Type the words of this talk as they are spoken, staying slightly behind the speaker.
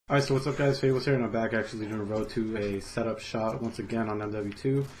Alright, so what's up guys, Fables here, and I'm back actually doing a road to a setup shot once again on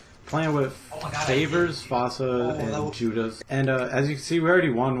MW2. Playing with Favors, Fossa, and Judas. And as you can see, we already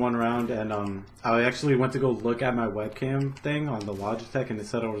won one round, and I actually went to go look at my webcam thing on the Logitech, and it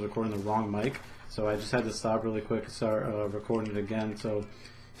said I was recording the wrong mic. So I just had to stop really quick and start recording it again. So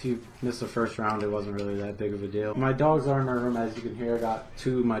if you missed the first round, it wasn't really that big of a deal. My dogs are in my room, as you can hear. I got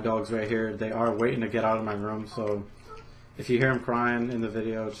two of my dogs right here. They are waiting to get out of my room, so if you hear them crying in the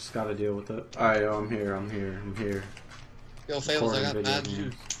video, just gotta deal with it. Alright, yo, I'm here. Yo, Fables, I got mad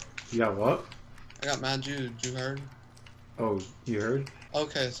juice. You got what? I got mad juice, you heard? Oh, you heard?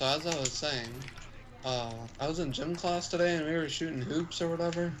 Okay, so as I was saying, I was in gym class today and we were shooting hoops or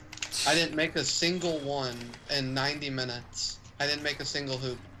whatever. I didn't make a single one in 90 minutes. I didn't make a single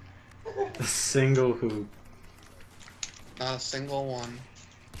hoop. A single hoop. Not a single one.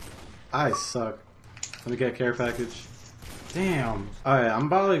 I suck. Let me get a care package. Damn. Alright, I'm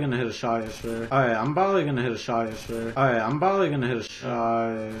probably gonna hit a shot yesterday. I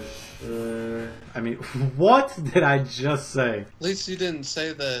mean, what did I just say? At least you didn't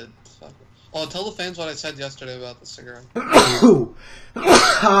say that. Oh, tell the fans what I said yesterday about the cigarette. Oh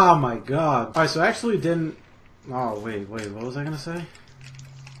my god. Alright, so I actually didn't... Oh, wait, what was I gonna say?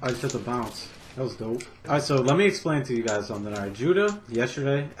 I just hit the bounce. That was dope. Alright, so let me explain to you guys something. Alright, Judah,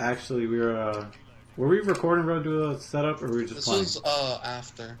 yesterday, actually, we were we recording Road to a setup, or were we just playing? This was,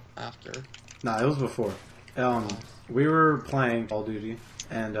 after. Nah, it was before. We were playing Call of Duty,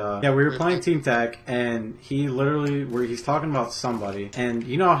 and, yeah, we were playing Team Tag, and he literally, he's talking about somebody, and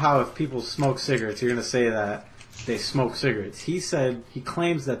you know how if people smoke cigarettes, you're gonna say that they smoke cigarettes. He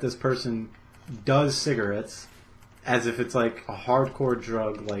claims that this person does cigarettes, as if it's like a hardcore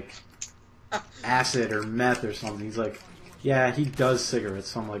drug, like acid or meth or something. He's like, yeah, he does cigarettes.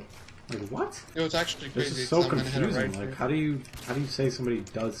 So I'm like, what? It was actually crazy. This is so confusing. Like, how do you say somebody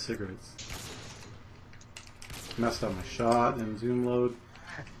does cigarettes? Messed up my shot and zoom load.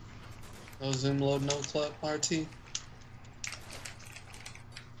 No zoom load, no clip, RT.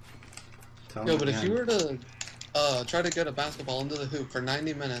 Yo, but if you were to try to get a basketball into the hoop for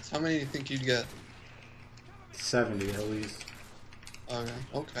 90 minutes, how many do you think you'd get? 70 at least.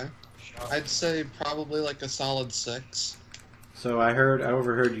 Okay. I'd say probably like a solid 6. So I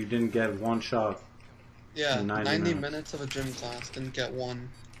overheard you didn't get one shot. Yeah, in 90 minutes of a gym class, didn't get one.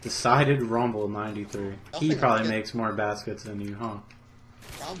 Decided Rumble 93. He probably makes more baskets than you, huh?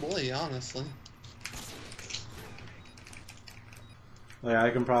 Probably, honestly. Like,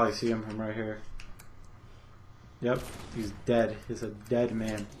 I can probably see him from right here. Yep, he's dead. He's a dead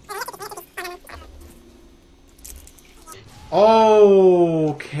man.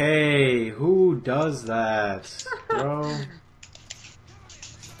 Okay, who does that, bro?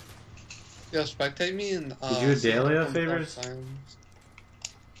 Yo, spectate me and did you Dahlia favors?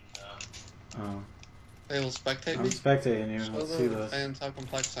 Oh. They will spectate me? I'm spectating you. Let's see this. Fans how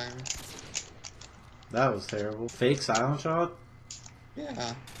complex I am. That was terrible. Fake silent shot?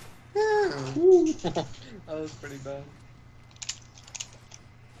 Yeah. That was pretty bad.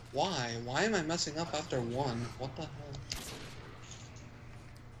 Why? Why am I messing up after 1? What the hell?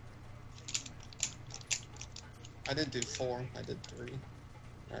 I didn't do 4, I did 3.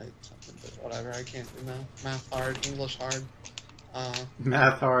 Alright, whatever, I can't do math. Math hard, English hard.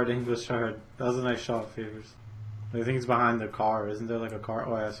 Math hard, English hard. That was a nice shot, Favors. I think he's behind the car. Isn't there like a car?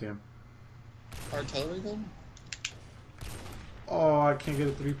 Oh, I see him. Artillery gun? Oh, I can't get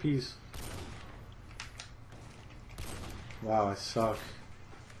a 3-piece. Wow, I suck.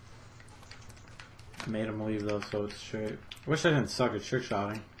 I made him leave though, so it's straight. Wish I didn't suck at trick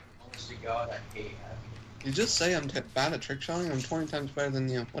shotting. Honest to God, I hate having. You just say I'm bad at trick shotting? I'm 20 times better than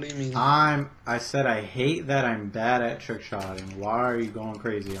you. What do you mean? I said I hate that I'm bad at trick shotting. Why are you going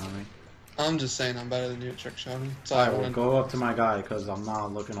crazy on me? I'm just saying I'm better than you at trick shotting. So Alright, well, go up to my guy, because I'm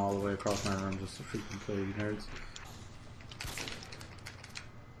not looking all the way across my room just to freaking kill you nerds.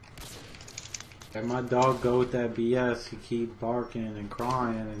 Let my dog go with that BS. He keep barking and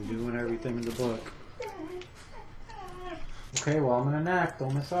crying and doing everything in the book. Okay, well, I'm gonna knack.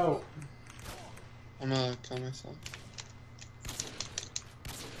 Don't miss out. I'm gonna kill myself.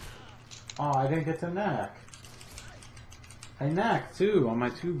 Oh, I didn't get to knack. I knacked too on my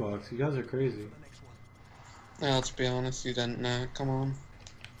 2 bucks. You guys are crazy. Yeah, let's be honest, you didn't knack. Come on.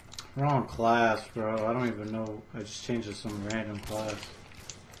 Wrong class, bro. I don't even know. I just changed to some random class.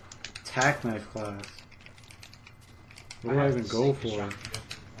 Tack knife class. What do I even go for?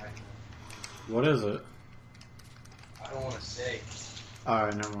 What is it? I don't want to say.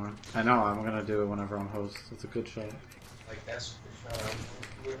 Alright, never mind. I know, I'm gonna do it whenever I'm host. It's a good shot. Like, that's the shot I'm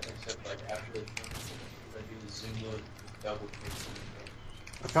going for, except like after the I do the zoom load double kick.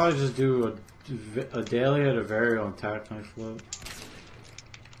 I'll probably just do a daily at a varial and tack knife flip.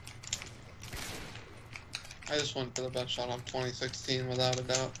 I just went for the best shot of 2016 without a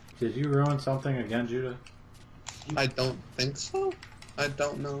doubt. Did you ruin something again, Judah? I don't think so. I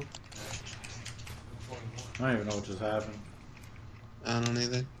don't know. I don't even know what just happened. I don't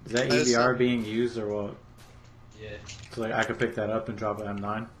either. Is that EBR being used or what? Yeah. So like I could pick that up and drop an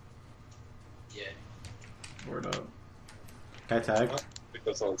M9? Yeah. Word up. Can I tag?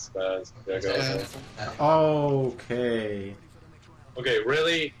 Because on spaz. Yeah, go Yeah. ahead. Okay. Okay,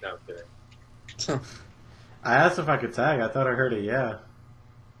 really? No, I'm kidding. I asked if I could tag. I thought I heard a yeah.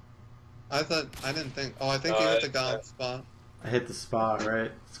 I didn't think. Oh, I think you hit the god spot. I hit the spot,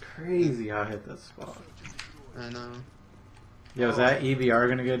 right? It's crazy how I hit that spot. I know. Yo, is that EBR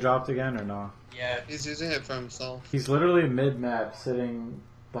gonna get dropped again or no? Yeah. He's using it for himself. He's literally mid-map sitting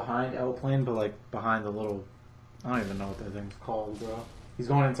behind L plane, but like behind the little... I don't even know what that thing's called, bro. He's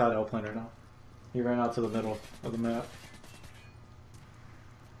going inside L plane right now. He ran out to the middle of the map.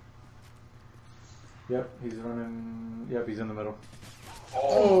 Yep, he's running... Yep, he's in the middle.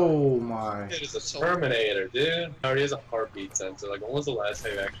 Oh my... It is a Terminator, dude. Already has a heartbeat sensor. Like, when was the last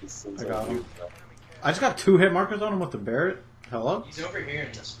time you actually seen I got something? him. I just got 2 hit markers on him with the Barrett. Hello? He's over here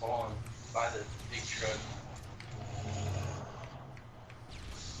in the spawn by the big truck.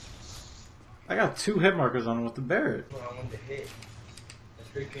 I got 2 hit markers on him with the Barrett. When I wanted to hit,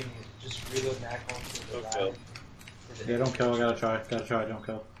 the freaking just reload back onto the Okay. ladder. Yeah, don't kill. Gotta try. Don't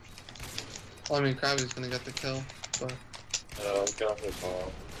kill. Well, I mean, Krabby's gonna get the kill, but I'm going for the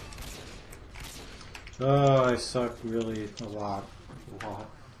ball. Oh, I suck really a lot.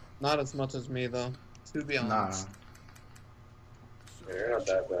 not as much as me though. To be Nah. honest. Yeah, you're not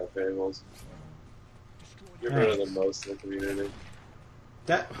that bad, Fables. You're better than most in the community.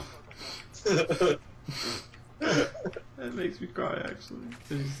 That that makes me cry. Actually,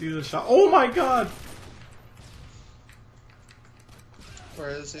 did you see the shot? Oh my god! Where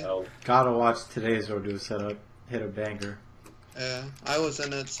is he? Oh, Gotta watch today's Rodu setup. Hit a banger. Yeah, I was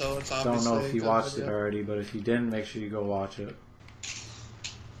in it, so it's obviously. Don't know if a you good watched it video. already, but if you didn't, make sure you go watch it.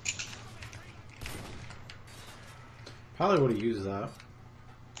 Probably would have used that.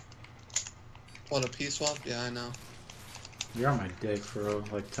 What, a P swap? Yeah, I know. You're on my dick for real,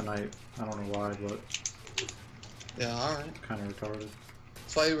 like tonight. I don't know why, but Yeah, alright. kind of retarded.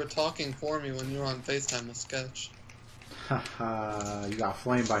 That's why you were talking for me when you were on FaceTime with Sketch. Haha, you got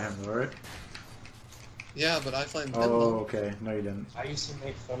flamed by him, though, right? Yeah, but I flamed him Oh, though. okay. No, you didn't. I used to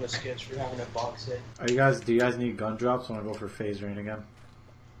make fun of Sketch for having a box hit. Do you guys need gun drops? I want to go for phase rain again.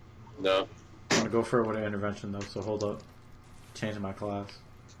 no. I want to go for it with an intervention though, so hold up. Changing my class.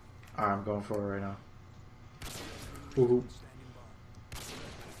 Alright, I'm going for it right now. Woohoo.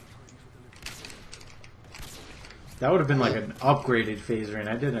 That would have been like an upgraded phase rain.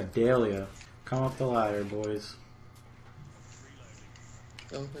 I did a Dahlia. Come up the ladder, boys.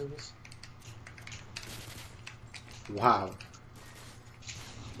 Go, Fables. Wow.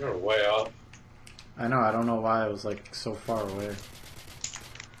 You're way off. I know, I don't know why I was like so far away.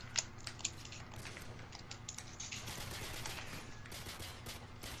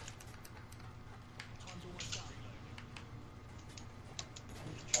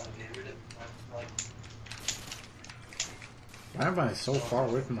 Trying to get rid of my, like, Why am I so far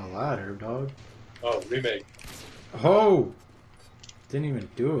away from the ladder, dog? Oh, remake. Oh! Didn't even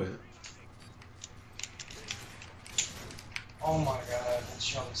do it. oh my god, that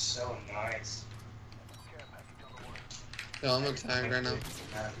shot was so nice. Yo, I'm gonna tag right now.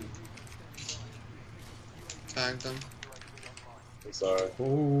 Tagged him. I'm sorry. Oh!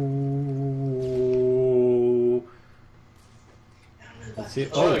 Let's see.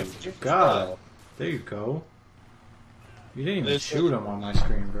 Oh, God. There you go. You didn't even shoot him on my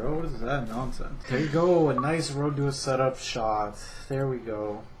screen, bro. What is that nonsense? There you go. A nice road to a setup shot. There we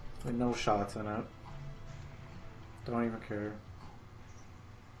go. With no shots in it. Don't even care.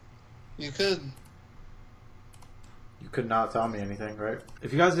 You could. You could not tell me anything, right?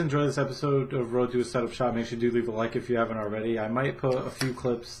 If you guys enjoyed this episode of Road to a Setup Shot, make sure you do leave a like if you haven't already. I might put a few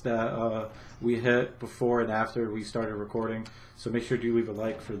clips that we hit before and after we started recording. So make sure you leave a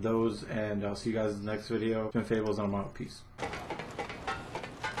like for those, and I'll see you guys in the next video. It's been Fables, and I'm out. Peace.